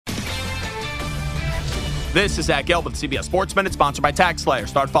This is Zach Gelb with CBS Sports Minute, sponsored by TaxSlayer.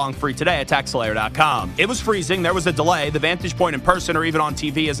 Start following free today at TaxSlayer.com. It was freezing. There was a delay. The vantage point in person or even on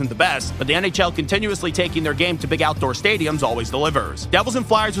TV isn't the best, but the NHL continuously taking their game to big outdoor stadiums always delivers. Devils and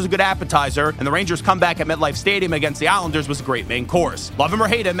Flyers was a good appetizer, and the Rangers' comeback at MetLife Stadium against the Islanders was a great main course. Love him or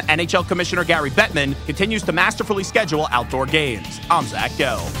hate him, NHL Commissioner Gary Bettman continues to masterfully schedule outdoor games. I'm Zach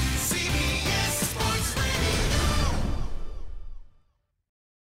Gelb.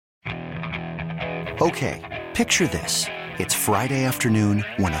 Okay, picture this. It's Friday afternoon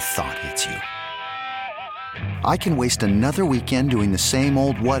when a thought hits you. I can waste another weekend doing the same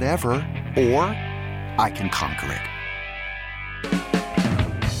old whatever, or I can conquer it.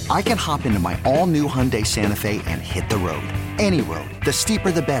 I can hop into my all-new Hyundai Santa Fe and hit the road. Any road. The steeper,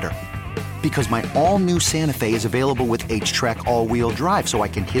 the better. Because my all-new Santa Fe is available with H-Track all-wheel drive, so I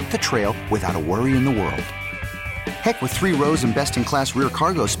can hit the trail without a worry in the world. Heck, with 3 rows and best-in-class rear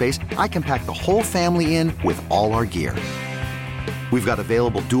cargo space, I can pack the whole family in with all our gear. We've got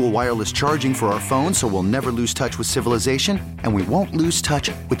available dual wireless charging for our phones, so we'll never lose touch with civilization, and we won't lose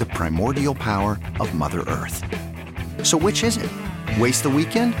touch with the primordial power of Mother Earth. So which is it? Waste the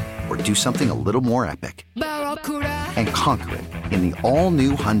weekend or do something a little more epic? And conquer it in the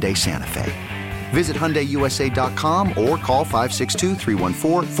all-new Hyundai Santa Fe. Visit HyundaiUSA.com or call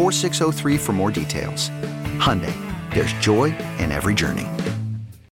 562-314-4603 for more details. Hyundai, there's joy in every journey.